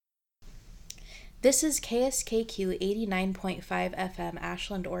This is KSKQ 89.5 FM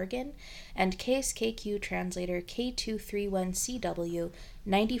Ashland, Oregon, and KSKQ translator K231CW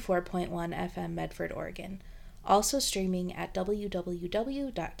 94.1 FM Medford, Oregon. Also streaming at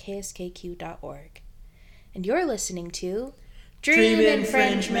www.kskq.org. And you're listening to Dream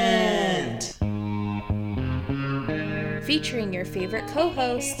Infringement! Featuring your favorite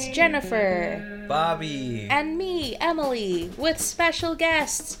co-hosts, Jennifer, Bobby, and me, Emily, with special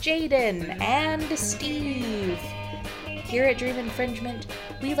guests, Jaden and Steve. Here at Dream Infringement,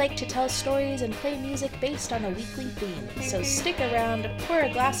 we like to tell stories and play music based on a weekly theme, so stick around, pour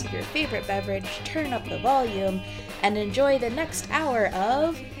a glass of your favorite beverage, turn up the volume, and enjoy the next hour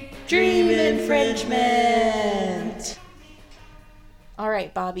of Dream Infringement!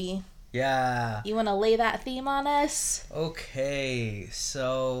 Alright, Bobby. Yeah. You want to lay that theme on us? Okay,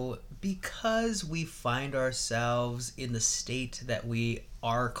 so because we find ourselves in the state that we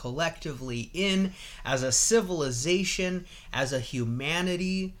are collectively in as a civilization, as a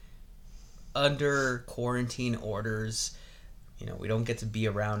humanity, under quarantine orders, we don't get to be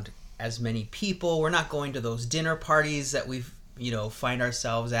around as many people. We're not going to those dinner parties that we find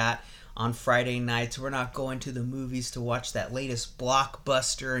ourselves at on Friday nights. We're not going to the movies to watch that latest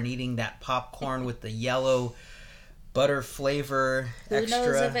blockbuster and eating that popcorn with the yellow butter flavor extra. Who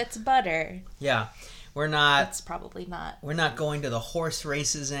knows if it's butter? Yeah. We're not... That's probably not. We're not going to the horse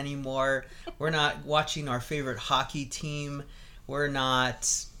races anymore. We're not watching our favorite hockey team. We're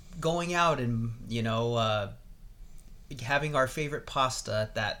not going out and, having our favorite pasta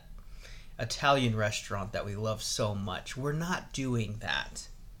at that Italian restaurant that we love so much. We're not doing that.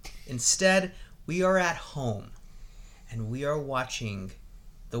 Instead, we are at home, and we are watching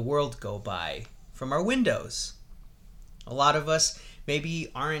the world go by from our windows. A lot of us maybe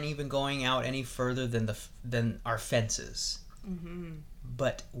aren't even going out any further than our fences. Mm-hmm.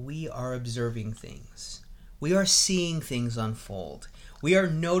 But we are observing things. We are seeing things unfold. We are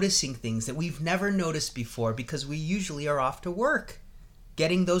noticing things that we've never noticed before because we usually are off to work,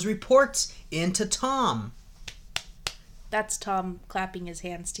 getting those reports into Tom. That's Tom clapping his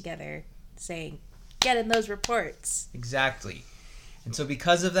hands together, saying, "Get in those reports." Exactly. And so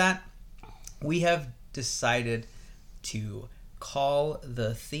because of that, we have decided to call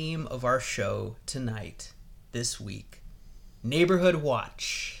the theme of our show tonight, this week, Neighborhood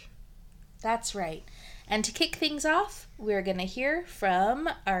Watch. That's right. And to kick things off, we're going to hear from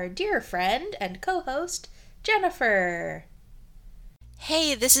our dear friend and co-host, Jennifer.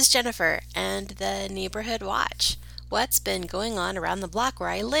 Hey, this is Jennifer and the Neighborhood Watch. What's been going on around the block where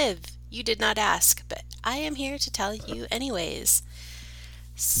I live? You did not ask, but I am here to tell you anyways.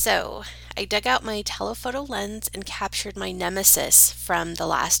 So, I dug out my telephoto lens and captured my nemesis from the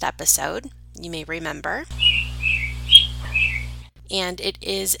last episode. You may remember. And it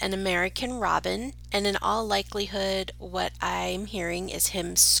is an American robin, and in all likelihood, what I'm hearing is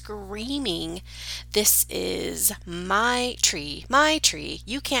him screaming, "This is my tree,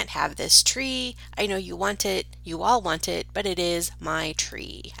 you can't have this tree, I know you want it, you all want it, but it is my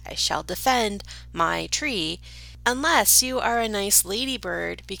tree. I shall defend my tree, unless you are a nice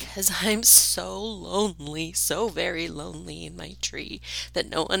ladybird, because I'm so lonely, so very lonely in my tree, that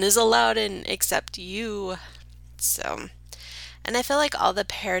no one is allowed in except you." And I feel like all the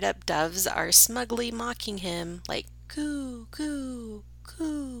paired up doves are smugly mocking him, like, "Coo, coo,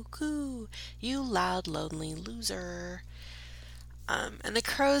 coo, coo, you loud, lonely loser." And the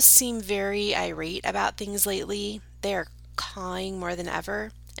crows seem very irate about things lately. They're cawing more than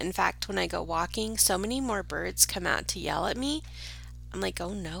ever. In fact, when I go walking, so many more birds come out to yell at me. I'm like,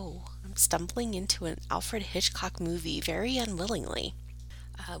 oh no, I'm stumbling into an Alfred Hitchcock movie very unwillingly.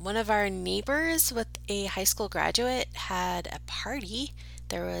 One of our neighbors with a high school graduate had a party.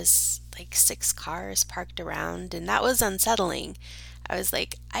 There was like 6 cars parked around, and that was unsettling. I was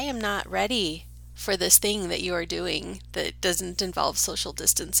like, I am not ready for this thing that you are doing that doesn't involve social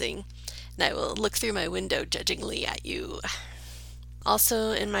distancing. And I will look through my window judgingly at you.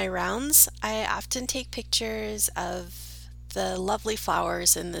 Also, in my rounds, I often take pictures of the lovely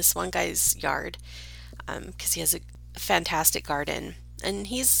flowers in this one guy's yard because he has a fantastic garden. And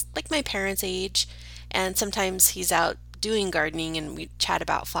he's like my parents' age, and sometimes he's out doing gardening and we chat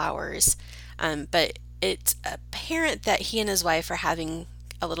about flowers. But it's apparent that he and his wife are having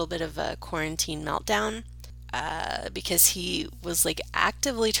a little bit of a quarantine meltdown because he was like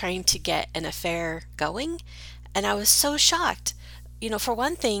actively trying to get an affair going. And I was so shocked. For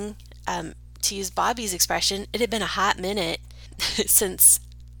one thing, to use Bobby's expression, it had been a hot minute since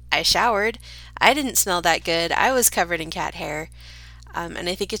I showered. I didn't smell that good. I was covered in cat hair. And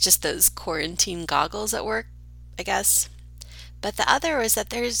I think it's just those quarantine goggles at work, I guess. But the other is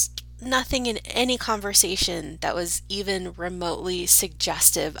that there's nothing in any conversation that was even remotely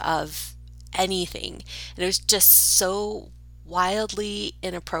suggestive of anything. And it was just so wildly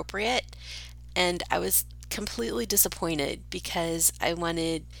inappropriate. And I was completely disappointed because I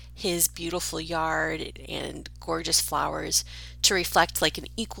wanted his beautiful yard and gorgeous flowers to reflect like an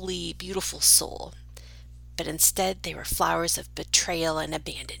equally beautiful soul. But instead, they were flowers of betrayal and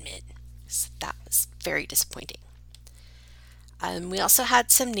abandonment. So that was very disappointing. We also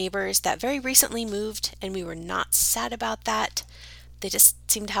had some neighbors that very recently moved, and we were not sad about that. They just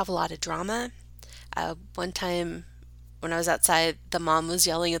seemed to have a lot of drama. One time when I was outside, the mom was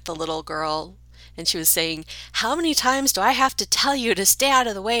yelling at the little girl, and she was saying, "How many times do I have to tell you to stay out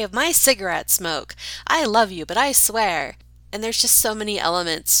of the way of my cigarette smoke? I love you, but I swear." And there's just so many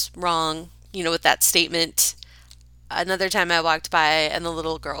elements wrong, with that statement. Another time I walked by and the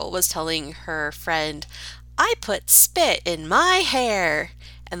little girl was telling her friend, "I put spit in my hair."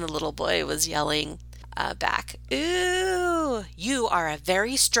 And the little boy was yelling back, "Ooh, you are a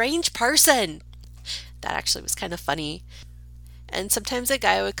very strange person." That actually was kind of funny. And sometimes a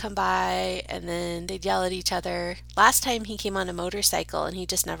guy would come by and then they'd yell at each other. Last time he came on a motorcycle and he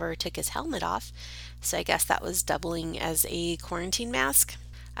just never took his helmet off. So I guess that was doubling as a quarantine mask.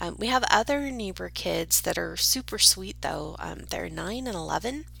 We have other neighbor kids that are super sweet though. They're 9 and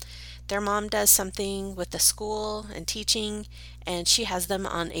 11. Their mom does something with the school and teaching, and she has them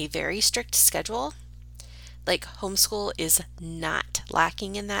on a very strict schedule. Like, homeschool is not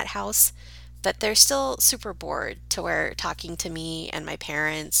lacking in that house, but they're still super bored to where talking to me and my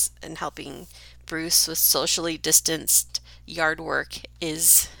parents and helping Bruce with socially distanced yard work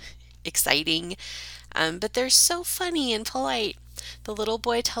is exciting. But they're so funny and polite. The little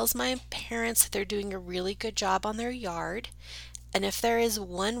boy tells my parents that they're doing a really good job on their yard. And if there is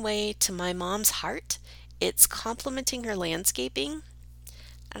one way to my mom's heart, it's complimenting her landscaping.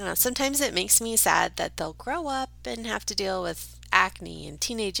 I don't know, sometimes it makes me sad that they'll grow up and have to deal with acne and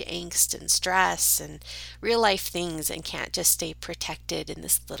teenage angst and stress and real life things and can't just stay protected in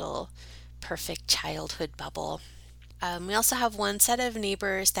this little perfect childhood bubble. We also have one set of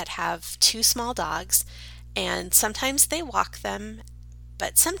neighbors that have 2 small dogs, and sometimes they walk them,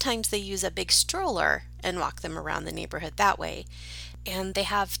 but sometimes they use a big stroller and walk them around the neighborhood that way. And they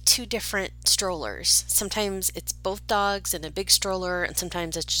have 2 different strollers. Sometimes it's both dogs and a big stroller, and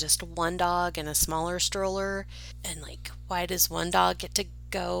sometimes it's just one dog and a smaller stroller. And why does one dog get to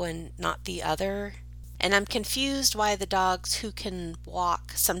go and not the other? And I'm confused why the dogs who can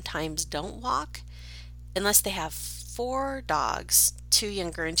walk sometimes don't walk, unless they have 4 dogs, 2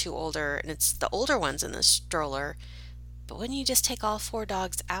 younger and 2 older, and it's the older ones in the stroller. But wouldn't you just take all 4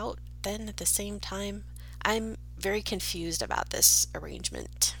 dogs out then at the same time? I'm very confused about this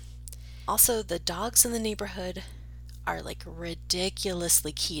arrangement. Also, the dogs in the neighborhood are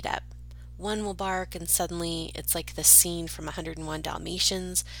ridiculously keyed up. One will bark and suddenly it's like the scene from 101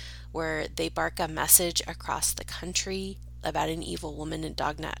 Dalmatians where they bark a message across the country about an evil woman and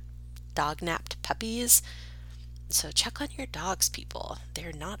dog-napped puppies. So check on your dogs, people.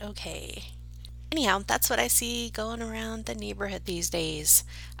 They're not okay. Anyhow, that's what I see going around the neighborhood these days.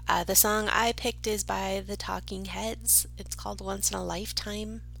 The song I picked is by the Talking Heads. It's called Once in a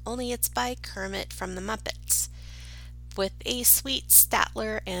Lifetime, only it's by Kermit from the Muppets, with a sweet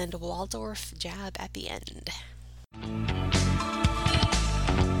Statler and Waldorf jab at the end.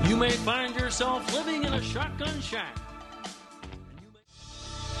 You may find yourself living in a shotgun shack.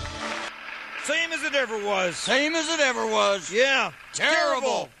 Same as it ever was. Same as it ever was. Yeah.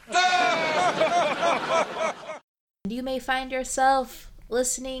 Terrible. You may find yourself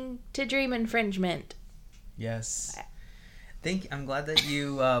listening to Dream Infringement. Yes. I'm glad that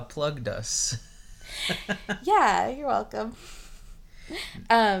you plugged us. Yeah, you're welcome.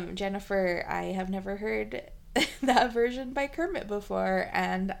 Jennifer, I have never heard that version by Kermit before,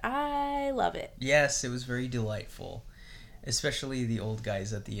 and I love it. Yes, it was very delightful. Especially the old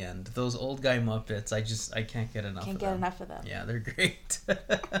guys at the end. Those old guy Muppets, I can't get enough of them. Can't get enough of them. Yeah, they're great.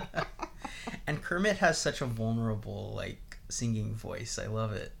 And Kermit has such a vulnerable, singing voice. I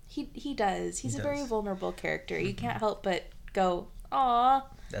love it. He does. He's a very vulnerable character. You can't help but go, "Aw."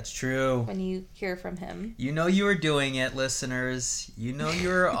 That's true. When you hear from him. You know you were doing it, listeners. You know you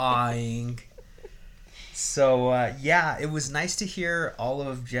were awing. So, yeah, it was nice to hear all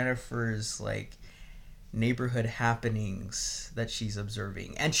of Jennifer's, neighborhood happenings that she's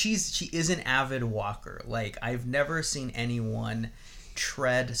observing. And she is an avid walker. I've never seen anyone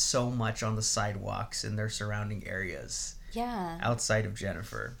tread so much on the sidewalks in their surrounding areas. Yeah. Outside of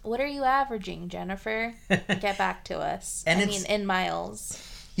Jennifer. What are you averaging, Jennifer? Get back to us. In miles.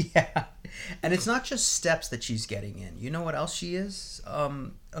 Yeah. And it's not just steps that she's getting in. You know what else she is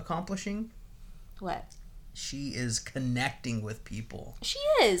accomplishing? What? She is connecting with people. She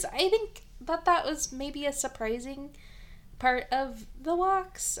is. I think that was maybe a surprising part of the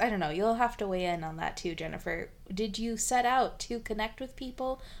walks. I don't know. You'll have to weigh in on that too, Jennifer. Did you set out to connect with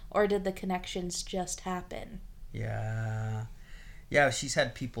people, or did the connections just happen? Yeah. Yeah, she's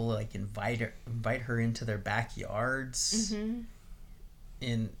had people like invite her into their backyards.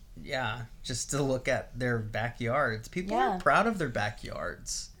 Just to look at their backyards. People are proud of their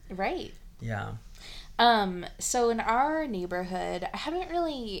backyards. Right. Yeah. So in our neighborhood, I haven't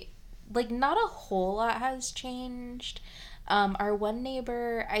really, not a whole lot has changed. Our one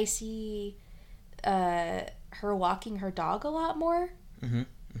neighbor, I see her walking her dog a lot more.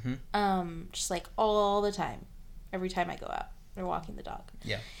 Just all the time. Every time I go out, they're walking the dog.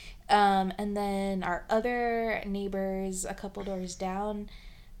 Yeah. And then our other neighbors, a couple doors down,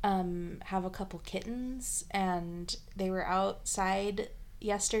 have a couple kittens, and they were outside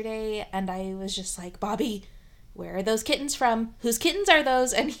yesterday, and I was just like, Bobby, where are those kittens from? Whose kittens are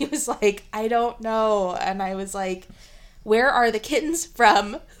those? And he was like, I don't know. And I was like, where are the kittens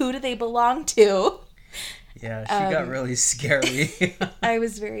from? Who do they belong to? Yeah, she got really scary. I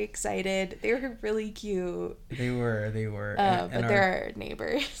was very excited. They were really cute. They were. But they're our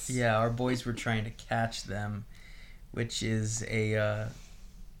neighbors. Yeah, our boys were trying to catch them, which is a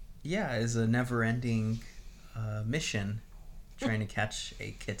never-ending mission. Trying to catch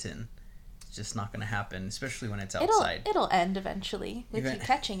a kitten. It's just not going to happen, especially when it's outside. It'll end eventually with you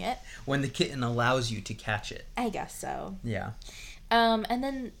catching it. When the kitten allows you to catch it. I guess so. Yeah. And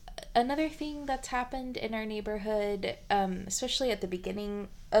then another thing that's happened in our neighborhood, especially at the beginning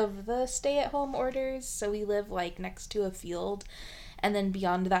of the stay-at-home orders, so we live next to a field, and then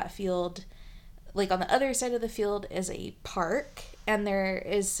beyond that field, on the other side of the field is a park, and there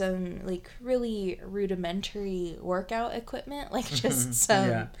is some really rudimentary workout equipment, just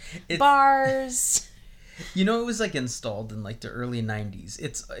some bars. You know, it was installed in the early 90s.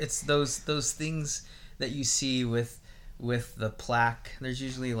 It's those things that you see with the plaque. There's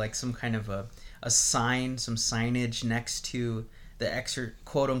usually some kind of a sign, some signage next to the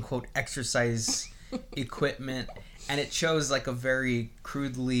quote unquote exercise equipment, and it shows a very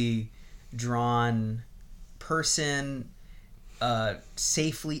crudely drawn person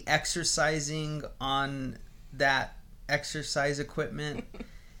safely exercising on that exercise equipment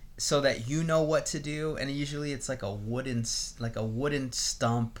so that you know what to do. And usually it's a wooden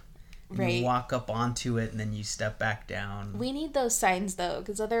stump. Right. You walk up onto it and then you step back down. We need those signs though,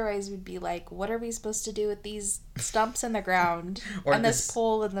 because otherwise we'd be what are we supposed to do with these stumps in the ground or and this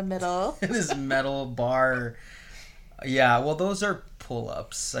pole in the middle? This metal bar. Yeah, well, those are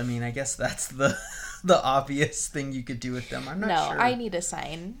pull-ups. I mean, I guess that's the obvious thing you could do with them. I'm not sure. No, I need a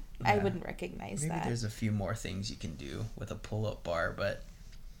sign. Yeah. I wouldn't recognize that. Maybe there's a few more things you can do with a pull-up bar, but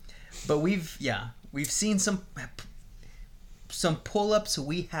we've seen some pull-ups.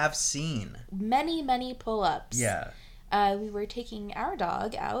 We have seen many pull-ups. Yeah. We were taking our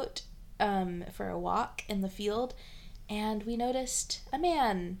dog out for a walk in the field, and we noticed a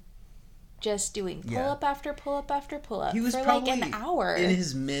man just doing pull-up after pull-up after pull-up. He was for probably an hour. In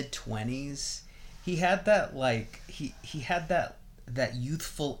his mid-20s. He had that he had that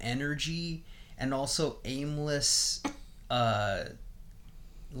youthful energy and also aimless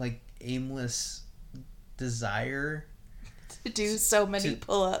desire to do so many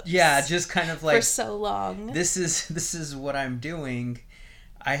pull-ups. Yeah, just kind of for so long. This is what I'm doing.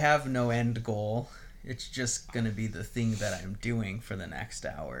 I have no end goal. It's just going to be the thing that I'm doing for the next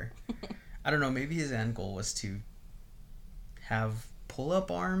hour. I don't know, maybe his end goal was to have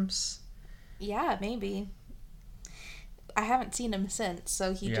pull-up arms. Yeah, maybe. I haven't seen him since,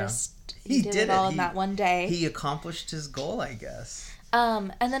 so he did it all in that one day. He accomplished his goal, I guess.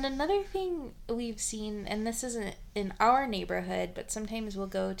 And then another thing we've seen, and this isn't in our neighborhood, but sometimes we'll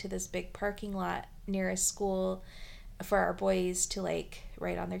go to this big parking lot near a school for our boys to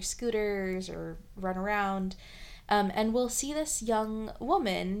ride on their scooters or run around. And we'll see this young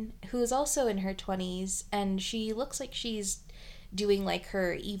woman who is also in her 20s, and she looks like she's doing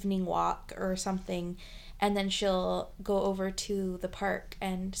her evening walk or something, and then she'll go over to the park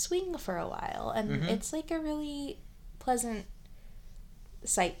and swing for a while, and it's a really pleasant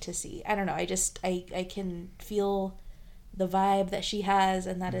sight to see. I don't know, I can feel the vibe that she has,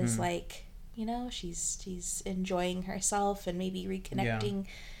 and that is she's enjoying herself and maybe reconnecting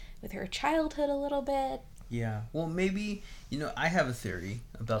with her childhood a little bit. Yeah. Well, maybe, I have a theory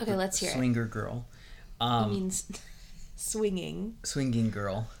about let's hear swinger girl. It means swinging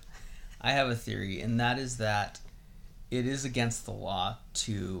girl. I have a theory, and that is that it is against the law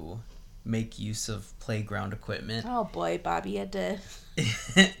to make use of playground equipment. Oh boy, Bobby had to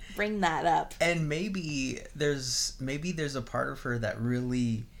bring that up. And maybe there's a part of her that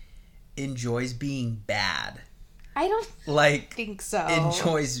really enjoys being bad. I don't think so.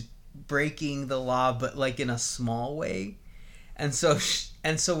 Enjoys breaking the law, but like in a small way. And so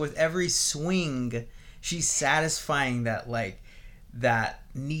with every swing, she's satisfying that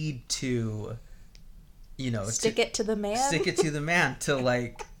need to, stick it to the man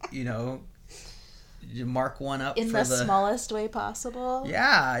to mark one up in for the smallest way possible.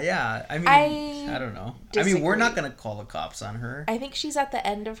 Yeah. I mean, I don't know. Disagree. I mean, we're not going to call the cops on her. I think she's at the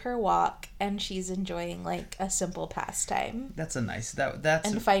end of her walk and she's enjoying like a simple pastime. That's a nice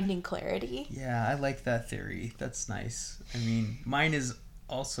finding clarity. Yeah, I like that theory. That's nice. I mean, mine is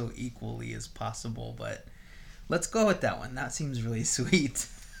also equally as possible, but let's go with that one. That seems really sweet.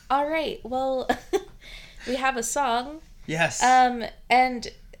 All right. Well, we have a song. Yes. And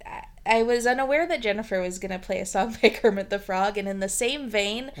I was unaware that Jennifer was going to play a song by Kermit the Frog, and in the same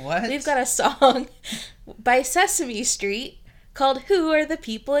vein, we've got a song by Sesame Street called Who Are the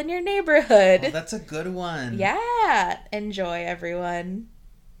People in Your Neighborhood? Oh, that's a good one. Yeah. Enjoy, everyone.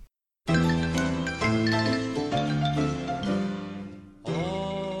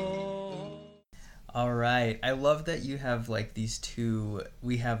 All right. I love that you have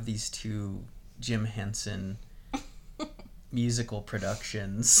we have these two Jim Henson musical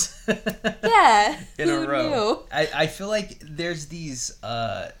productions Yeah. in a row. Knew? I feel like there's these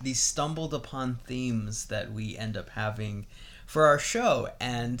stumbled upon themes that we end up having for our show,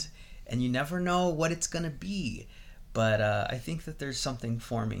 and you never know what it's gonna be, but I think that there's something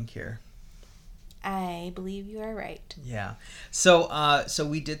forming here. I believe you are right. Yeah. So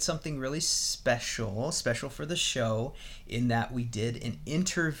we did something really special for the show, in that we did an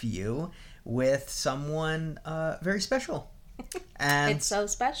interview with someone very special. And It's so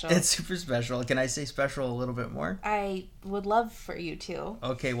special. It's super special. Can I say special a little bit more? I would love for you to.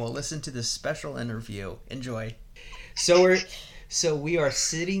 Okay, well, listen to this special interview. Enjoy. So we are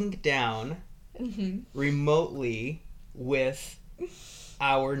sitting down remotely with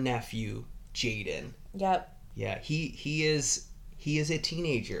our nephew, Jaden. Yep. Yeah, he is a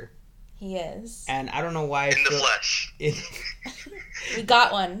teenager. He is. And I don't know why in the flesh. We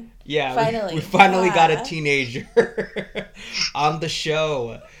got one. Yeah, finally. We finally got a teenager on the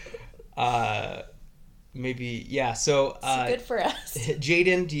show. Maybe, yeah. So it's good for us.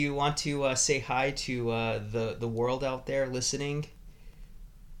 Jaden, do you want to say hi to the world out there listening?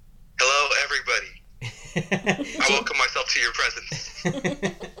 Hello, everybody. I welcome myself to your presence.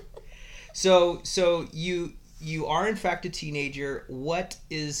 So you are in fact a teenager. What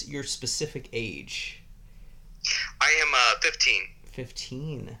is your specific age? I am 15.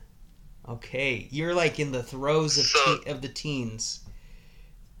 15. Okay, you're like in the throes of the teens.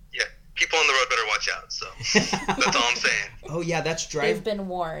 Yeah, people on the road better watch out. So that's all I'm saying. Oh yeah, that's They've been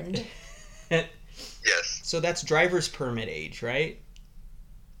warned. Yes. So that's driver's permit age, right?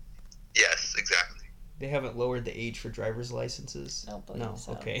 Yes, exactly. They haven't lowered the age for driver's licenses? I don't believe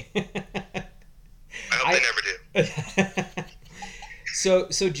so. Okay. I hope they never do. So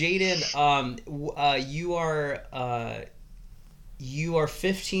Jaden, you are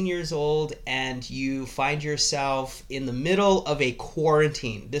 15 years old, and you find yourself in the middle of a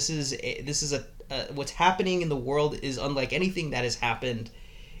quarantine. This is what's happening in the world is unlike anything that has happened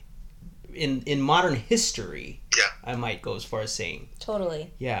in modern history. Yeah. I might go as far as saying.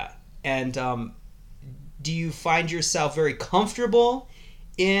 Totally. Yeah. And do you find yourself very comfortable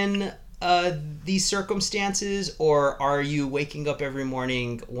in these circumstances, or are you waking up every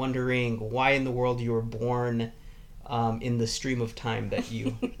morning wondering why in the world you were born in the stream of time that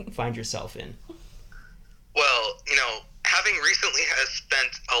you find yourself in? Well, having recently has spent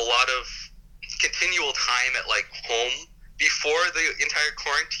a lot of continual time at home before the entire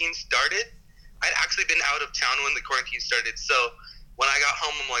quarantine started. I'd actually been out of town when the quarantine started, so when I got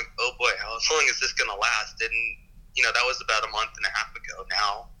home, I'm like, oh boy, how long is this gonna last? And that was about a month and a half ago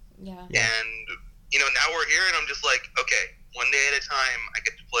now. Yeah. And now we're here, and I'm just like, okay, one day at a time, I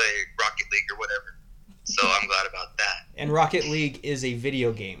get to play Rocket League or whatever. So I'm glad about that. And Rocket League is a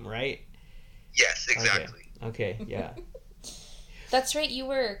video game, right? Yes, exactly. Okay, yeah. That's right. You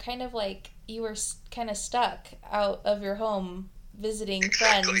were kind of stuck out of your home visiting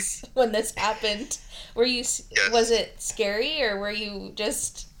friends when this happened. Were you? Yes. Was it scary, or were you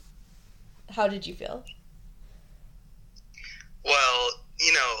just? How did you feel? Well,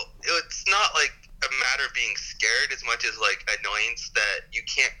 it's not like a matter of being scared as much as annoyance that you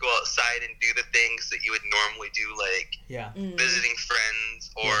can't go outside and do the things that you would normally do, visiting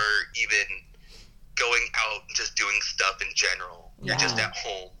friends or even going out and just doing stuff in general. You're just at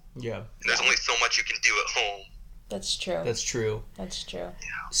home. Yeah. And there's only so much you can do at home. That's true. That's true. That's true.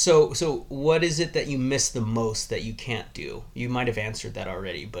 So what is it that you miss the most that you can't do? You might have answered that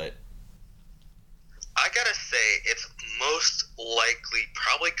already, but I gotta say, it's most likely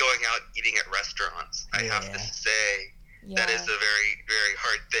probably going out eating at restaurants. I have to say that is a very, very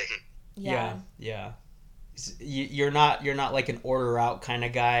hard thing. Yeah. You're not like an order out kind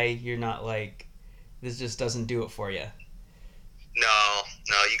of guy. You're not like, this just doesn't do it for you. No,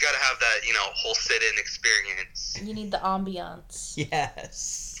 you gotta have that, whole sit-in experience. You need the ambiance.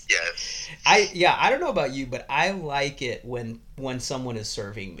 Yes. Yes. I don't know about you, but I like it when someone is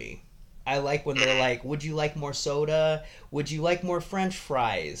serving me. I like when they're like, would you like more soda? Would you like more French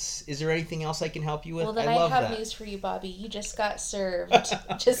fries? Is there anything else I can help you with? Well, then I have news for you, Bobby. You just got served.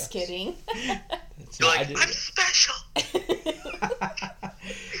 Just kidding. You're like, I'm special.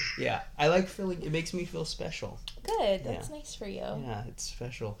 Yeah, I like feeling, it makes me feel special. Good, that's nice for you. Yeah, it's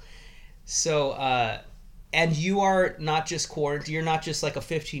special. So, and you are not just quarantined, you're not just like a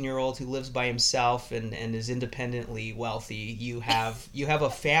 15-year-old who lives by himself and is independently wealthy. You have a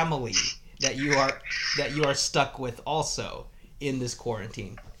family that you are stuck with also in this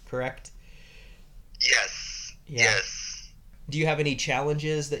quarantine, correct? Yes. Yeah. Yes. Do you have any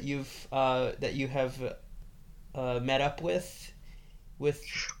challenges that you have met up with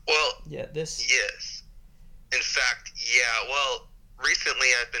this? Yes. In fact, recently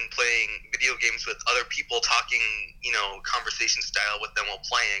I've been playing video games with other people, talking, conversation style with them while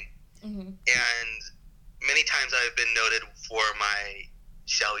playing. Mm-hmm. And many times I've been noted for my,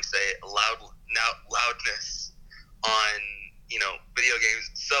 shall we say, loudness on, video games.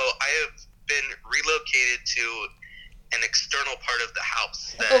 So I have been relocated to an external part of the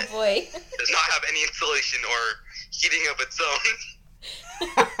house that does not have any insulation or heating of its own.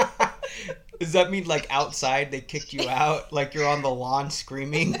 Does that mean like outside they kicked you out? Like you're on the lawn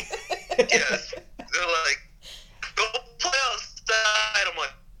screaming? Yes. They're like, go play outside. I'm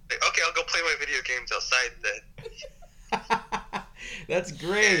like, okay, I'll go play my video games outside then. That's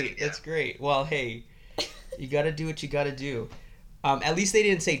great. That's great. Well, hey, you got to do what you got to do. At least they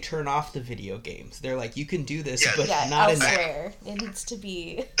didn't say turn off the video games. They're like, you can do this, but not elsewhere. It needs to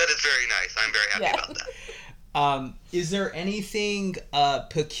be. That is very nice. I'm very happy about that. Is there anything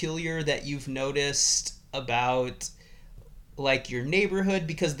peculiar that you've noticed about like your neighborhood?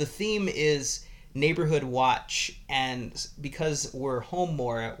 Because the theme is neighborhood watch, and because we're home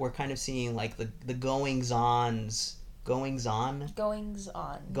more, we're kind of seeing like the goings on.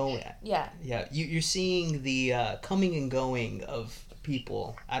 Yeah. You're seeing the coming and going of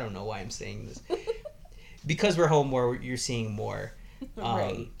people. I don't know why I'm saying this. Because we're home more, you're seeing more.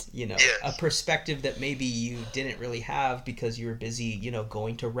 Right. A perspective that maybe you didn't really have because you were busy,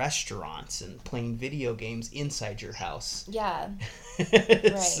 going to restaurants and playing video games inside your house. Yeah.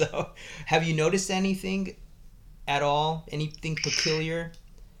 Right. So, have you noticed anything at all? Anything peculiar?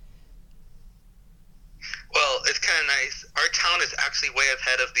 Well, it's kind of nice. Our town is actually way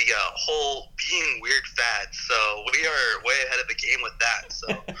ahead of the whole being weird fad, so we are way ahead of the game with that. So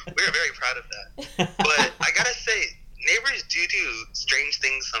we are very proud of that. But I gotta say, neighbors do strange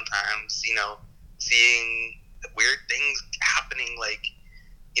things sometimes, seeing weird things happening, like,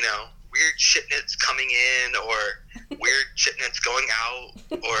 weird shipments coming in or weird shipments going out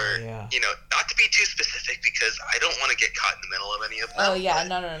or, not to be too specific because I don't want to get caught in the middle of any of them. Oh, yeah,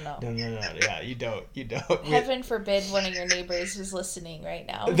 no. No. Yeah, you don't. Heaven forbid one of your neighbors is listening right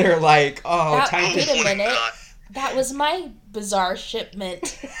now. They're like, wait a minute. That was my bizarre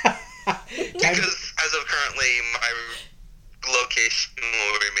shipment. Because as of currently, my location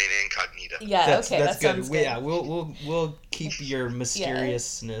will remain incognito. Yeah, that's that good. sounds good. Yeah, we'll keep your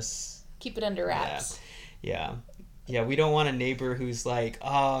mysteriousness. Keep it under wraps. Yeah, we don't want a neighbor who's like,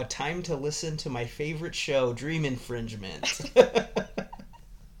 oh, time to listen to my favorite show, Dream Infringement.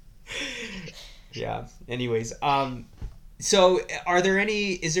 Yeah. Anyways, so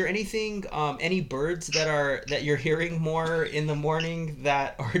is there anything, any birds that you're hearing more in the morning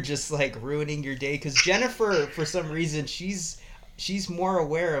that are just like ruining your day? Because Jennifer, for some reason, she's more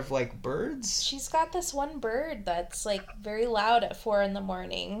aware of like birds. She's got this one bird that's like very loud at 4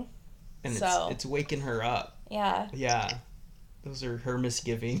 a.m. And so it's waking her up. Yeah. Yeah. Those are her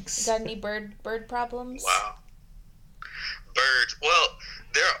misgivings. Got any bird problems? Wow. Birds. Well,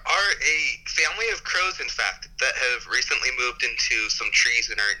 there are a family of crows, in fact, that have recently moved into some trees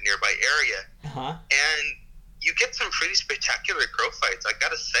in our nearby area. Uh-huh. And you get some pretty spectacular crow fights, I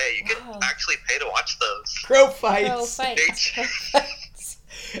gotta say. You can actually pay to watch those. Crow fights. Crow fights.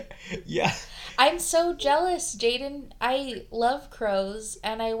 Yeah. I'm so jealous, Jaden. I love crows,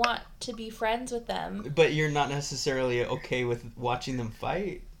 and I want to be friends with them. But you're not necessarily okay with watching them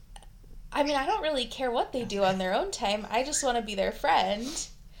fight? I mean, I don't really care what they do on their own time. I just want to be their friend.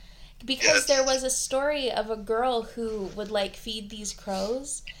 Because there was a story of a girl who would, like, feed these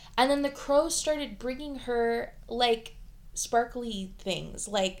crows, and then the crows started bringing her, like, sparkly things,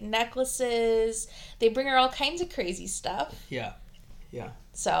 like necklaces. They bring her all kinds of crazy stuff. Yeah.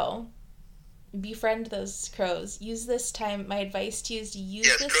 So, befriend those crows. Use this time. My advice to you is to use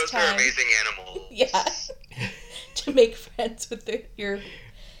Yes, this crows time. are amazing animals. Yeah. To make friends with your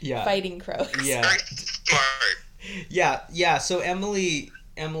fighting crows. Yeah. Very smart. Yeah. So Emily,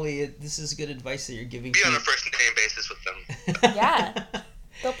 this is good advice that you're giving. Be on a first name basis with them. Yeah.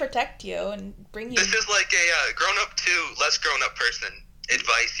 They'll protect you and bring you. This is like a grown-up to less grown-up person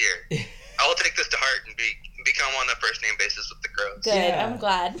advice here. I will take this to heart and become on a first name basis with the crows. Good. Yeah. I'm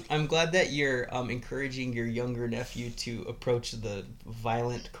glad. I'm glad that you're encouraging your younger nephew to approach the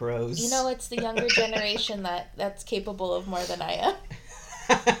violent crows. You know, it's the younger generation that's capable of more than I am.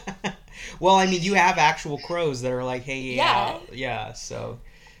 Well, I mean, you have actual crows that are like hanging Yeah. out. Yeah, so.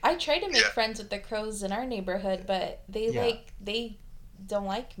 I try to make friends with the crows in our neighborhood, but they don't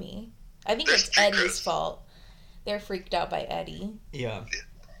like me. I think it's street Eddie's crows. fault. They're freaked out by Eddie. Yeah.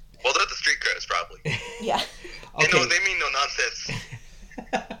 Well, they're the street crows, probably. Yeah. Okay. They mean no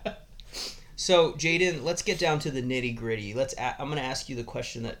nonsense. So, Jaden, let's get down to the nitty gritty. I'm going to ask you the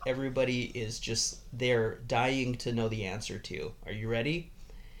question that everybody is just they're dying to know the answer to. Are you ready?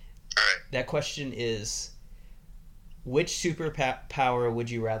 All right. That question is, which superpower would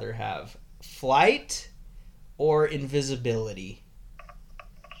you rather have? Flight or invisibility?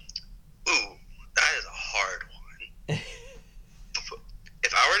 Ooh, that is a hard one.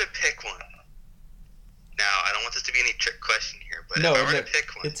 If I were to pick one, now I don't want this to be any trick question here, but if I were to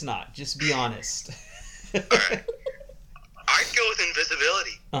pick one, it's not. Just be honest. all right, I'd go with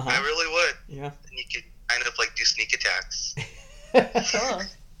invisibility. Uh-huh. I really would. Yeah. And you could kind of like do sneak attacks. Cool.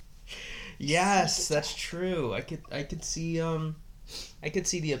 Yes, that's true. I could see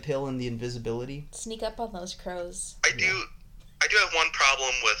the appeal in the invisibility. Sneak up on those crows. I do have one problem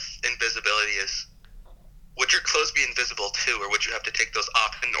with invisibility is, would your clothes be invisible too, or would you have to take those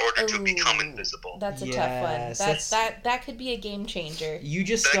off in order to become invisible? That's a Yes, tough one. That could be a game changer. You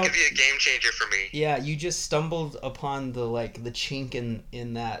just That could be a game changer for me. Yeah, you just stumbled upon the chink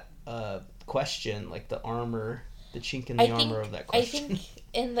in that question, like the armor, the chink in the armor of that question. I think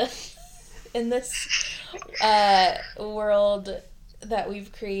in this world that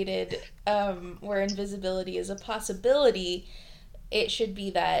we've created, where invisibility is a possibility, it should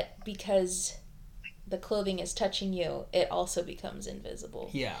be that because the clothing is touching you, it also becomes invisible.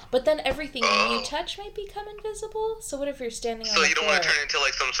 Yeah. But then everything you touch might become invisible. So what if you're standing on So the you don't floor? want to turn into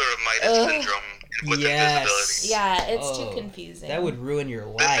like some sort of Midas syndrome with invisibility. Yeah, it's too confusing. That would ruin your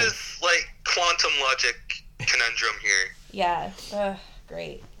This life. is like quantum logic conundrum here. Yeah.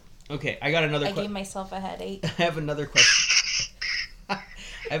 Great. Okay, I got another I gave myself a headache. I have another question. I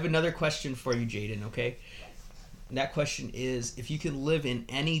have another question for you, Jaden, okay? And that question is, if you could live in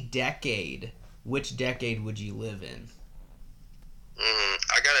any decade, which decade would you live in?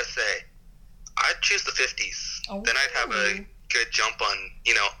 I gotta say, I'd choose the 50s. Oh. Then I'd have a good jump on,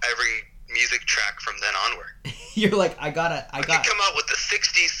 every music track from then onward. You're like, I could come out with the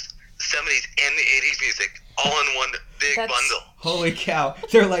 60s, 70s, and the 80s music all in one big bundle. Holy cow.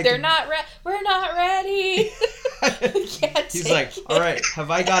 They're like... We're not ready. Can't He's take like, it. all right,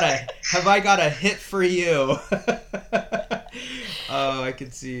 have I got a hit for you? Oh, I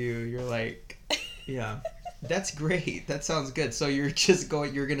can see you. You're like, yeah. That's great. That sounds good. So you're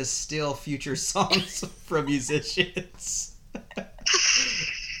gonna steal future songs from musicians.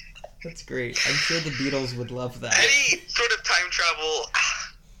 That's great. I'm sure the Beatles would love that. Any sort of time travel,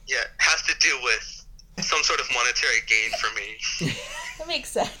 has to do with some sort of monetary gain for me. That makes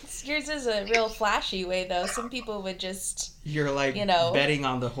sense. Yours is a real flashy way, though. Some people would just You're like, betting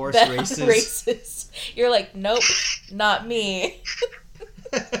on the horse bet on races. races. You're like, nope, not me.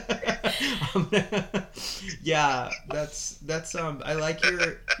 Yeah, that's I like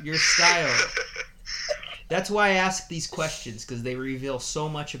your style. That's why I ask these questions, because they reveal so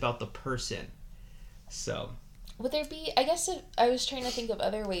much about the person. So Would there be, I guess I was trying to think of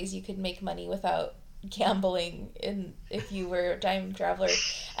other ways you could make money without gambling if you were a time traveler,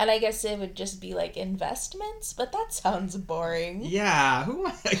 and I guess it would just be like investments, but that sounds boring. yeah,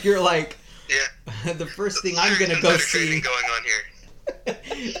 you're like, the first thing I'm gonna go see. Going on here.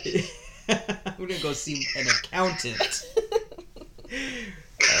 I'm gonna go see an accountant.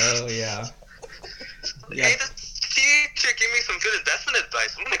 Oh yeah. Hey, see, teacher gave me some good investment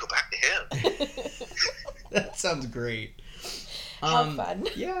advice. I'm gonna go back to him. That sounds great. How fun.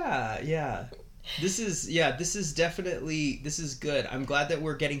 Yeah. This is good. I'm glad that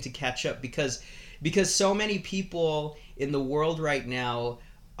we're getting to catch up because so many people in the world right now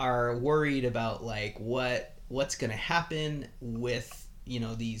are worried about like what's going to happen with,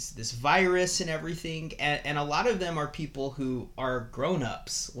 this virus and everything, and a lot of them are people who are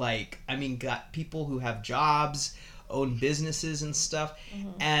grown-ups, got people who have jobs, own businesses and stuff.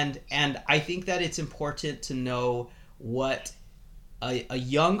 And I think that it's important to know what a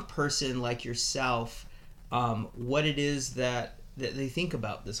young person like yourself, what it is that they think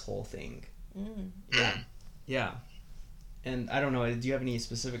about this whole thing. Yeah. And I don't know, do you have any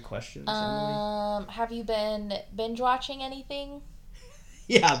specific questions, Emily? Have you been binge watching anything?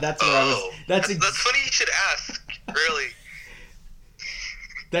 Yeah, that's where I was. That's funny you should ask. Really.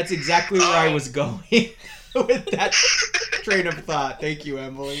 That's exactly where I was going with that train of thought. Thank you,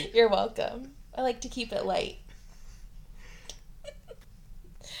 Emily. You're welcome. I like to keep it light.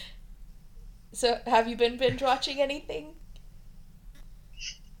 So, have you been binge watching anything?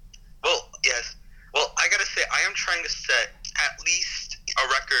 Well, yes. Well, I gotta say, I am trying to set at least a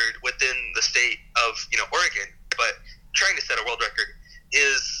record within the state of, Oregon, but trying to set a world record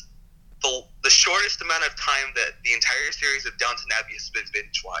is the shortest amount of time that the entire series of Downton Abbey has been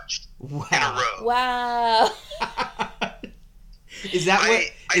binge watched in a row. Wow. Is that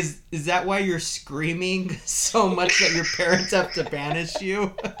is that why you're screaming so much that your parents have to banish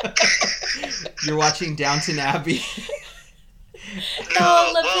you? You're watching Downton Abbey.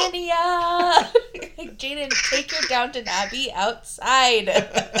 No, Lavinia! Jaden, take your Downton Abbey outside.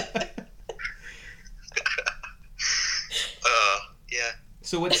 Yeah.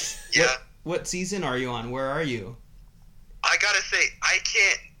 So what season are you on? Where are you? I gotta say, I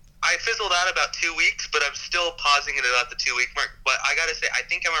fizzled out about 2 weeks, but I'm still pausing at about the 2 week mark. But I gotta say, I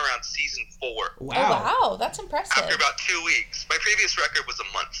think I'm around season 4. Wow. Oh, wow, that's impressive. After about 2 weeks. My previous record was a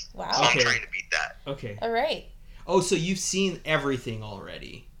month. Wow. So Okay. I'm trying to beat that. Okay. All right. Oh, so you've seen everything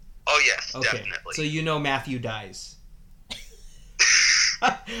already. Oh, yes, Okay. definitely. So Matthew dies.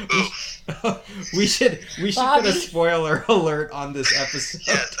 we should Bobby. put a spoiler alert on this episode.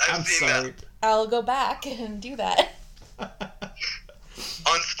 Yes, I've I'm seen sorry. I'll go back and do that.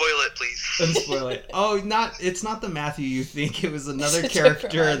 Unspoil it, please. Unspoil it. Oh, it's not the Matthew you think. It was another It's a different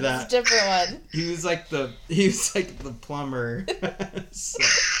character one. that It's a different one. he was like the plumber. So,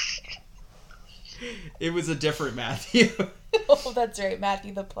 it was a different Matthew. Oh, that's right,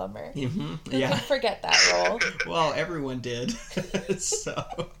 Matthew the plumber. Mm-hmm. Who Yeah. could forget that role? Well, everyone did.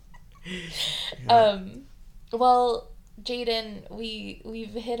 So. Well, Jaden, we've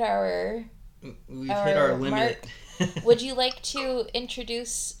hit our We've hit our limit. Would you like to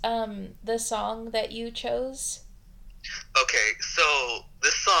introduce the song that you chose? Okay, so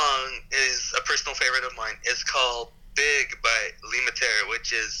this song is a personal favorite of mine. It's called Big by Limatere,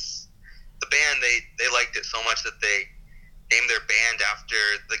 which is the band. They liked it so much that they named their band after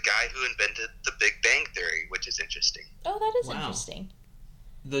the guy who invented the Big Bang Theory, which is interesting. Oh, that is Wow. interesting.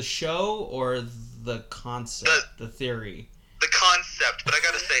 The show or the concept, the theory? The concept, but I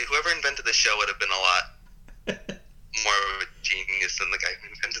gotta say, whoever invented the show would have been a lot more of a genius than the guy who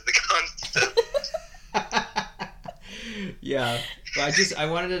invented the concept. Yeah, but I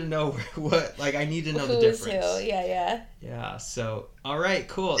wanted to know what, I need to know the Who's difference. who? Yeah. Yeah. So, all right,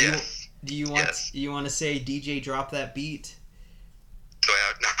 cool. Yes. Do you want Yes. you want to say DJ drop that beat? So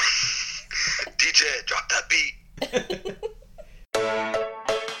I no. DJ, drop that beat.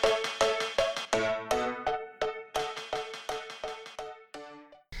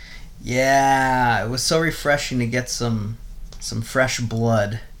 Yeah, it was so refreshing to get some fresh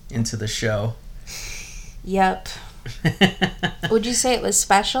blood into the show. Yep. Would you say it was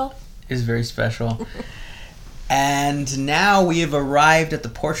special? It was very special. And now we have arrived at the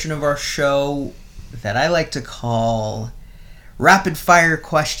portion of our show that I like to call Rapid Fire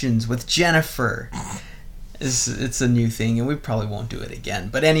Questions with Jennifer. It's a new thing, and we probably won't do it again.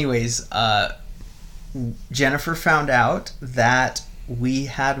 But anyways, Jennifer found out that we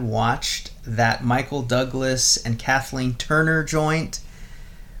had watched that Michael Douglas and Kathleen Turner joint,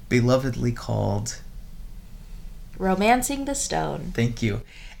 belovedly called Romancing the Stone. Thank you.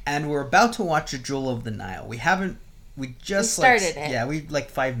 And we're about to watch A Jewel of the Nile. We just started it. Yeah, we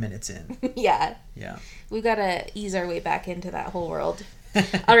 5 minutes in. Yeah. Yeah. We've got to ease our way back into that whole world.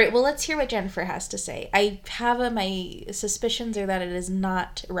 All right, well, let's hear what Jennifer has to say. I have my suspicions are that it is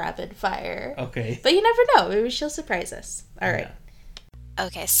not rapid fire. Okay. But you never know. Maybe she'll surprise us. All right.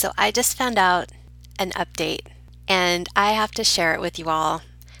 Okay, so I just found out an update, and I have to share it with you all.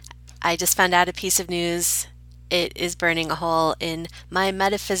 I just found out a piece of news, it is burning a hole in my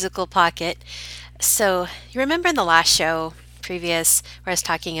metaphysical pocket. So, you remember in the last show, previous, where I was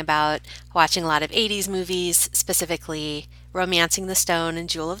talking about watching a lot of 80s movies, specifically Romancing the Stone and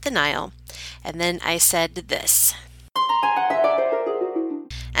Jewel of the Nile. And then I said this.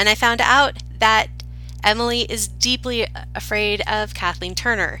 And I found out that Emily is deeply afraid of Kathleen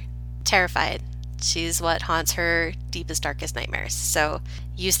Turner. Terrified. She's what haunts her deepest, darkest nightmares. So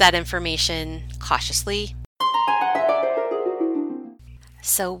use that information cautiously.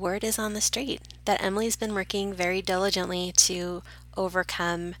 So word is on the street that Emily's been working very diligently to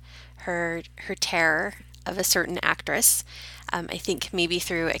overcome her terror of a certain actress. I think maybe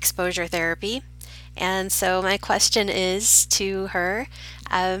through exposure therapy. And so my question is to her,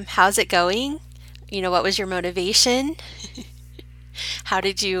 how's it going? You know, what was your motivation? How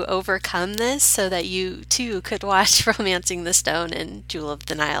did you overcome this so that you too could watch Romancing the Stone and Jewel of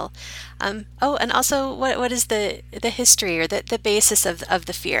the Nile? And also, what is the history or the basis of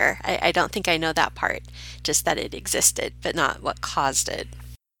the fear? I don't think I know that part, just that it existed, but not what caused it.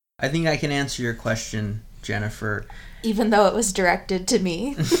 I think I can answer your question, Jennifer. Even though it was directed to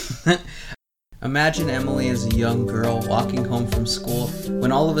me. Imagine Emily as a young girl walking home from school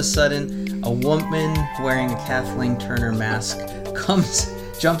when all of a sudden a woman wearing a Kathleen Turner mask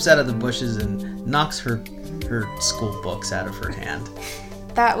jumps out of the bushes and knocks her school books out of her hand.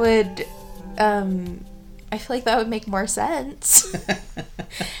 That would, I feel like that would make more sense.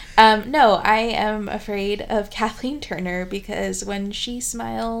 No, I am afraid of Kathleen Turner because when she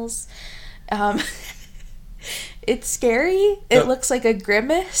smiles, it's scary. It looks like a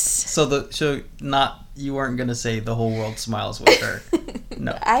grimace. So you weren't gonna say the whole world smiles with her.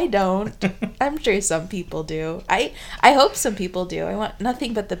 No. I don't. I'm sure some people do. I hope some people do. I want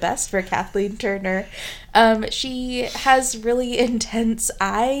nothing but the best for Kathleen Turner. She has really intense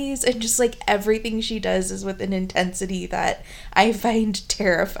eyes, and just like everything she does is with an intensity that I find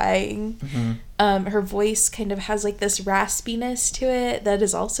terrifying. Mm-hmm. Her voice kind of has like this raspiness to it that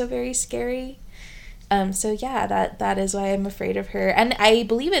is also very scary. So yeah, that is why I'm afraid of her. And I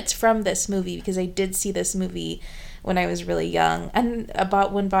believe it's from this movie because I did see this movie when I was really young. And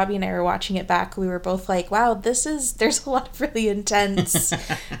about when Bobby and I were watching it back, we were both like, wow, there's a lot of really intense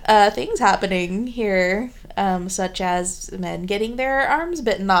things happening here, such as men getting their arms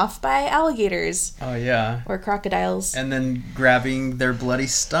bitten off by alligators. Oh, yeah. Or crocodiles. And then grabbing their bloody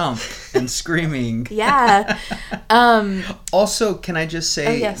stump and screaming. Yeah. Also, can I just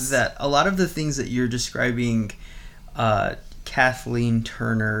say yes. that a lot of the things that you're describing Kathleen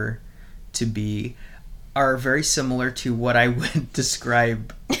Turner to be are very similar to what I would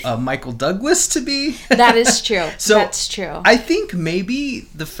describe Michael Douglas to be. That is true. So that's true. I think maybe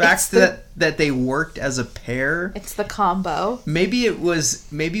the fact that they worked as a pair. It's the combo. Maybe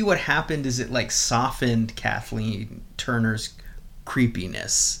what happened is it like softened Kathleen Turner's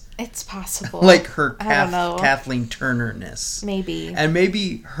creepiness. It's possible. Like her I don't know. Kathleen Turner-ness. Maybe. And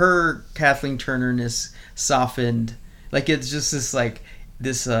maybe her Kathleen Turner-ness softened. Like it's just this like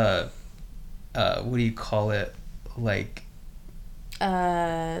this what do you call it? Like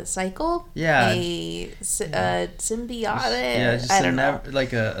cycle? Yeah. Symbiotic. Yeah, just I don't know.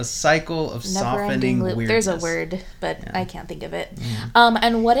 Like a cycle of softening weirdness. There's a word, but yeah. I can't think of it.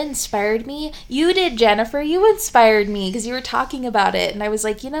 And what inspired me? You did, Jennifer. You inspired me because you were talking about it, and I was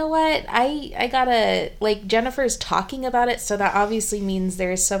like, you know what? I gotta, like, Jennifer's talking about it, so that obviously means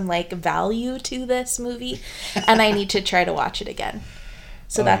there's some like value to this movie, and I need to try to watch it again.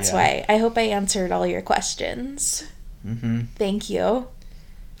 So that's why. I hope I answered all your questions. Mm-hmm. Thank you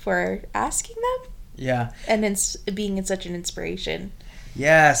for asking them. Yeah. And being such an inspiration.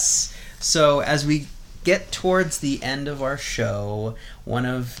 Yes. So as we get towards the end of our show, one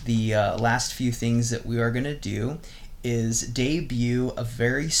of the last few things that we are going to do is debut a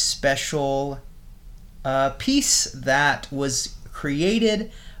very special piece that was created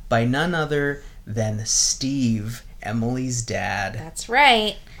by none other than Steve, Emily's dad. That's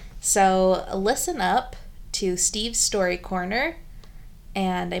right. So listen up to Steve's Story Corner,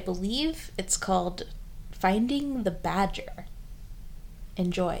 and I believe it's called Finding the Badger.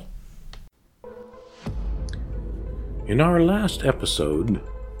 Enjoy. In our last episode,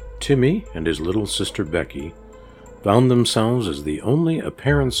 Timmy and his little sister Becky found themselves as the only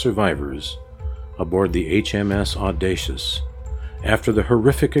apparent survivors aboard the HMS Audacious after the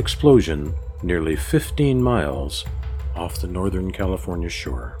horrific explosion nearly 15 miles off the Northern California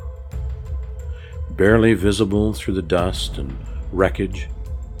shore. Barely visible through the dust and wreckage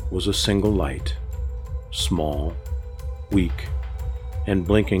was a single light, small, weak, and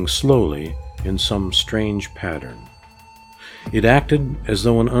blinking slowly in some strange pattern. It acted as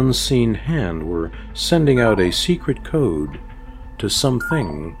though an unseen hand were sending out a secret code to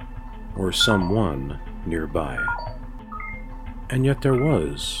something or someone nearby. And yet there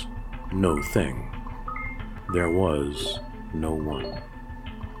was no thing. There was no one.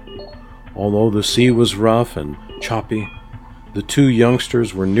 Although the sea was rough and choppy, the two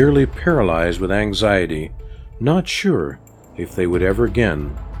youngsters were nearly paralyzed with anxiety, not sure if they would ever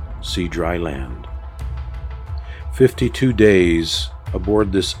again see dry land. 52 days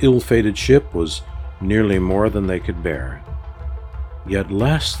aboard this ill-fated ship was nearly more than they could bear. Yet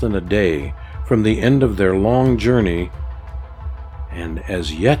less than a day from the end of their long journey, and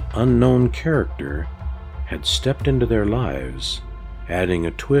as yet unknown character had stepped into their lives, adding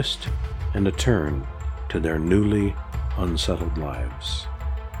a twist and a turn to their newly unsettled lives.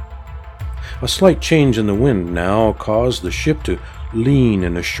 A slight change in the wind now caused the ship to lean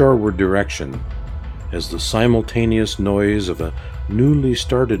in a shoreward direction, as the simultaneous noise of a newly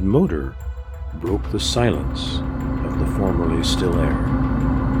started motor broke the silence of the formerly still air.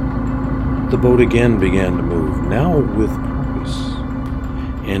 The boat again began to move, now with purpose,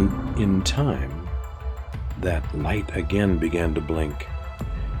 and in time, that light again began to blink,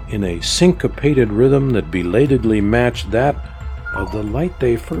 in a syncopated rhythm that belatedly matched that of the light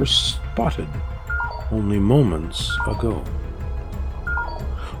they first spotted only moments ago.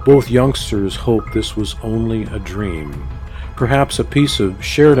 Both youngsters hoped this was only a dream, perhaps a piece of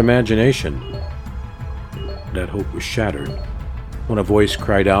shared imagination. That hope was shattered when a voice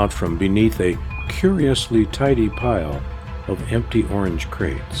cried out from beneath a curiously tidy pile of empty orange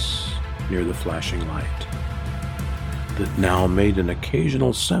crates near the flashing light, that now made an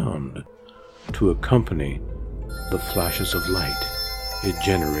occasional sound to accompany the flashes of light it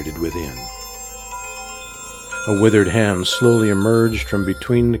generated within. A withered hand slowly emerged from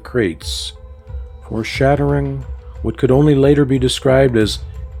between the crates, foreshadowing what could only later be described as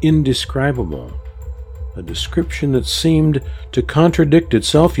indescribable, a description that seemed to contradict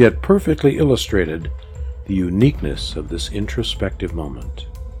itself, yet perfectly illustrated the uniqueness of this introspective moment.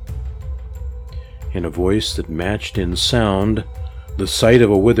 In a voice that matched in sound the sight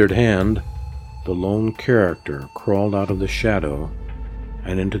of a withered hand, the lone character crawled out of the shadow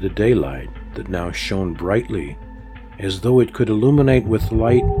and into the daylight that now shone brightly, as though it could illuminate with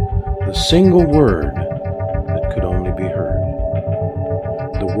light the single word that could only be heard.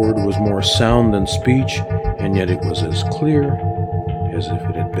 The word was more sound than speech, and yet it was as clear as if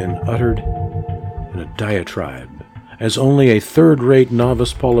it had been uttered in a diatribe, as only a third-rate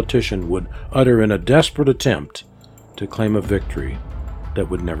novice politician would utter in a desperate attempt to claim a victory that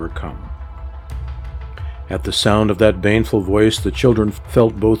would never come. At the sound of that baneful voice, the children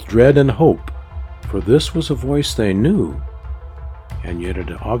felt both dread and hope, for this was a voice they knew, and yet it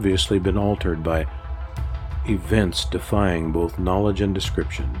had obviously been altered by events defying both knowledge and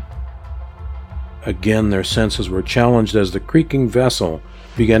description. Again their senses were challenged as the creaking vessel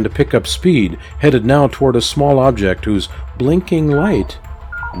began to pick up speed, headed now toward a small object whose blinking light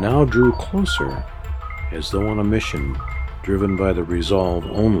now drew closer, as though on a mission driven by the resolve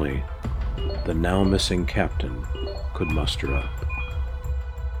only the now missing captain could muster up.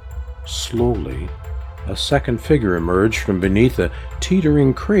 Slowly, a second figure emerged from beneath a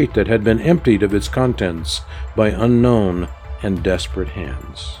teetering crate that had been emptied of its contents by unknown and desperate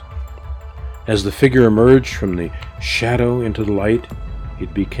hands. As the figure emerged from the shadow into the light,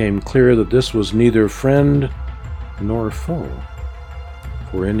 it became clear that this was neither friend nor foe,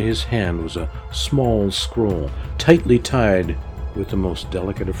 for in his hand was a small scroll, tightly tied with the most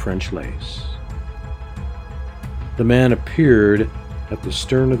delicate of French lace. The man appeared at the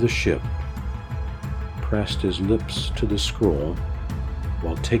stern of the ship, pressed his lips to the scroll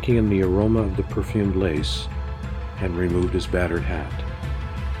while taking in the aroma of the perfumed lace, and removed his battered hat.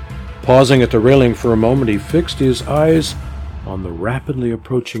 Pausing at the railing for a moment, he fixed his eyes on the rapidly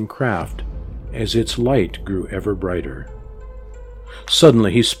approaching craft as its light grew ever brighter.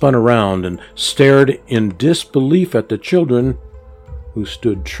 Suddenly he spun around and stared in disbelief at the children, who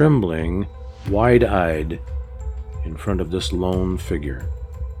stood trembling, wide-eyed, in front of this lone figure.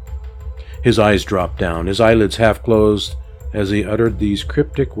 His eyes dropped down, his eyelids half closed, as he uttered these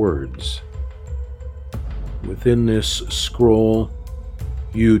cryptic words. Within this scroll,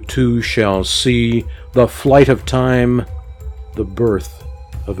 you too shall see the flight of time, the birth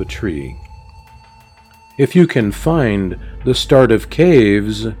of a tree. If you can find the start of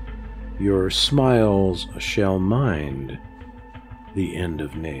caves, your smiles shall mind the end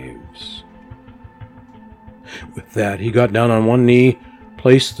of knaves. With that, he got down on one knee,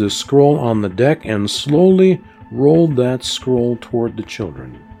 placed the scroll on the deck, and slowly rolled that scroll toward the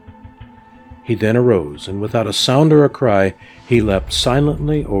children. He then arose, and without a sound or a cry, he leapt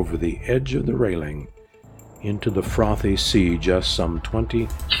silently over the edge of the railing into the frothy sea just some 20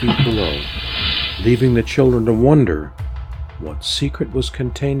 feet below, leaving the children to wonder what secret was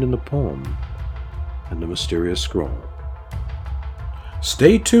contained in the poem and the mysterious scroll.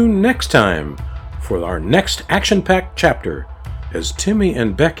 Stay tuned next time for our next action-packed chapter as Timmy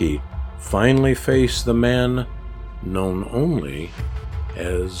and Becky finally face the man known only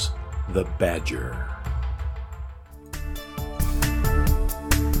as the Badger.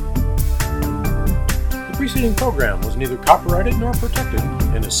 The preceding program was neither copyrighted nor protected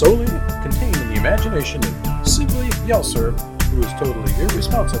and is solely contained in the imagination of Sibley Yelser, who is totally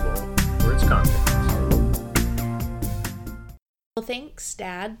irresponsible for its contents. Well, thanks,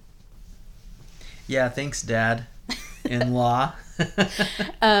 Dad. Yeah, thanks, Dad. In-law.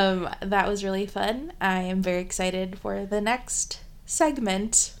 That was really fun. I am very excited for the next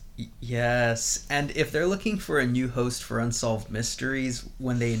segment. Yes, and if they're looking for a new host for Unsolved Mysteries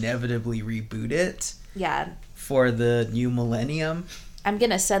when they inevitably reboot it Yeah, for the new millennium, I'm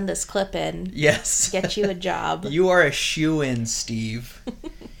gonna send this clip in. yes, Get you a job. you are a shoo-in, Steve.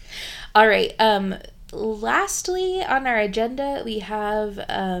 All right. Lastly on our agenda, we have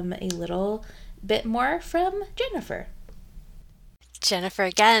a little bit more from Jennifer. Jennifer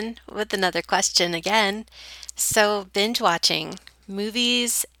again with another question again. So, binge watching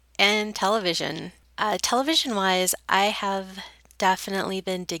movies and television. Television-wise, I have definitely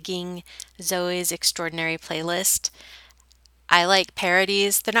been digging Zoe's Extraordinary Playlist. I like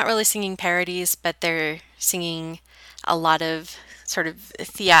parodies. They're not really singing parodies, but they're singing a lot of sort of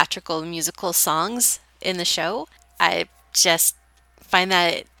theatrical musical songs in the show. I just find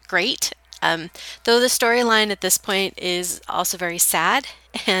that great. Though the storyline at this point is also very sad,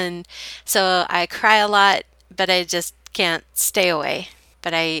 and so I cry a lot, but I just can't stay away.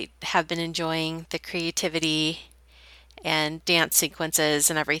 But I have been enjoying the creativity and dance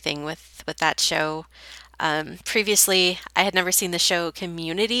sequences and everything with that show. Previously, I had never seen the show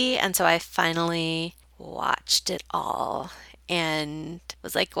Community, and so I finally watched it all and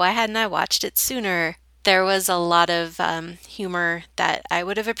was like, why hadn't I watched it sooner? There was a lot of humor that I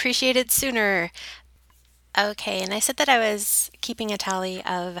would have appreciated sooner. Okay, and I said that I was keeping a tally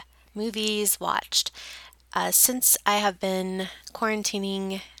of movies watched. Since I have been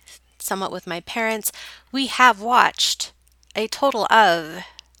quarantining somewhat with my parents, we have watched a total of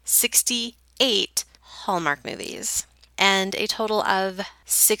 68 Hallmark movies and a total of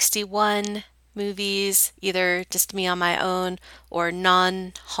 61 movies, either just me on my own or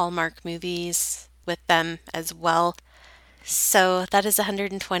non-Hallmark movies with them as well. So that is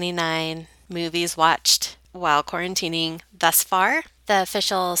 129 movies watched while quarantining thus far. The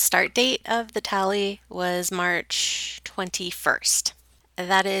official start date of the tally was March 21st.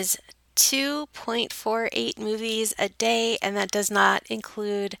 That is 2.48 movies a day, and that does not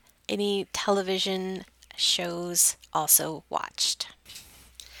include any television shows also watched.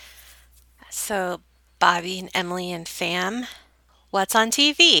 So, Bobby and Emily and Fam, what's on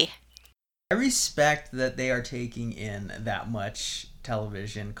TV? I respect that they are taking in that much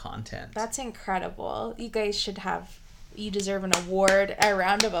television content. That's incredible. You guys you deserve an award, a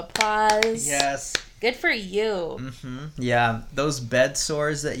round of applause. Yes. Good for you. Mm-hmm. Yeah, those bed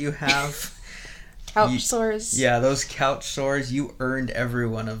sores that you have. Couch sores. Yeah, those couch sores, you earned every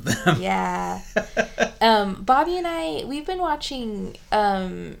one of them. Yeah. Bobby and I, we've been watching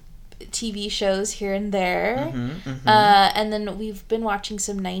TV shows here and there. And then we've been watching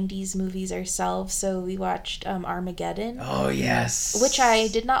some 90s movies ourselves. So we watched Armageddon. Oh, yes. Which I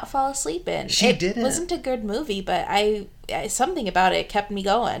did not fall asleep in. She didn't. It wasn't a good movie, but something about it kept me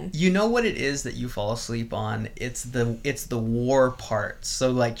going. You know what it is that you fall asleep on? It's the war part.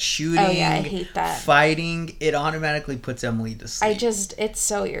 So like shooting, oh, yeah, I hate that. Fighting, it automatically puts Emily to sleep. It's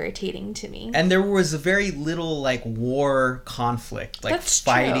so irritating to me. And there was very little like war conflict, like That's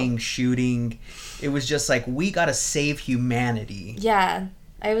fighting, true. Shooting. It was just like, we gotta save humanity. Yeah,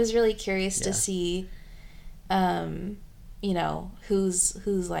 I was really curious to see,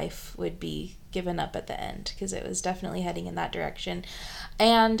 whose life would be given up at the end, because it was definitely heading in that direction.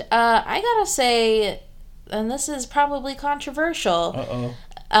 And I gotta say, and this is probably controversial,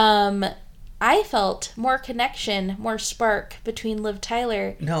 I felt more connection, more spark between Liv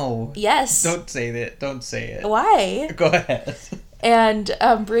Tyler. No. Yes. Don't say that. Don't say it. Why? Go ahead. And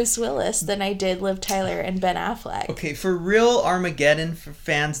Bruce Willis than I did Liv Tyler and Ben Affleck. Okay, for real Armageddon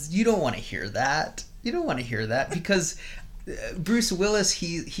fans, you don't want to hear that. You don't want to hear that because Bruce Willis,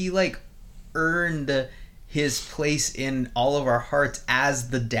 he like earned his place in all of our hearts as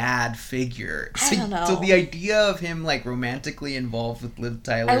the dad figure. I don't know. So the idea of him like romantically involved with Liv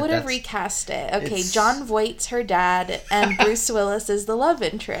Tyler, I would have recast it. Okay, it's- John Voight's her dad, and Bruce Willis is the love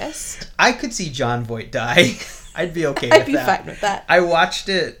interest. I could see John Voight die. I'd be okay with that. I'd be fine with that. I watched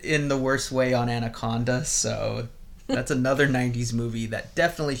it in the worst way on Anaconda, so that's another 90s movie that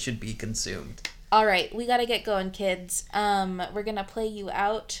definitely should be consumed. All right, we got to get going, kids. We're going to play you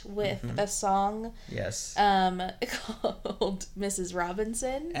out with a song Yes. called Mrs.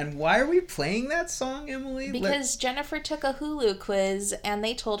 Robinson. And why are we playing that song, Emily? Because Jennifer took a Hulu quiz and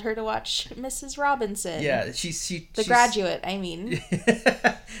they told her to watch Mrs. Robinson. Yeah, The Graduate, I mean.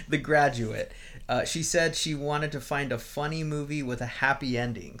 The Graduate. She said she wanted to find a funny movie with a happy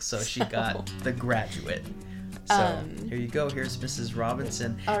ending, so she got The Graduate. So here you go. Here's Mrs.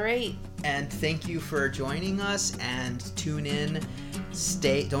 Robinson. All right. And thank you for joining us, and tune in.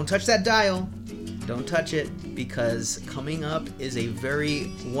 Don't touch that dial. Don't touch it, because coming up is a very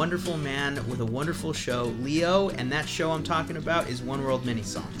wonderful man with a wonderful show, Leo, and that show I'm talking about is One World Mini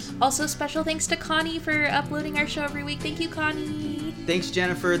Songs. Also, special thanks to Connie for uploading our show every week. Thank you, Connie. Thanks,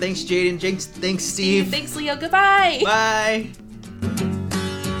 Jennifer. Thanks, Jaden. Thanks, Steve. Thanks, Leo. Goodbye. Bye.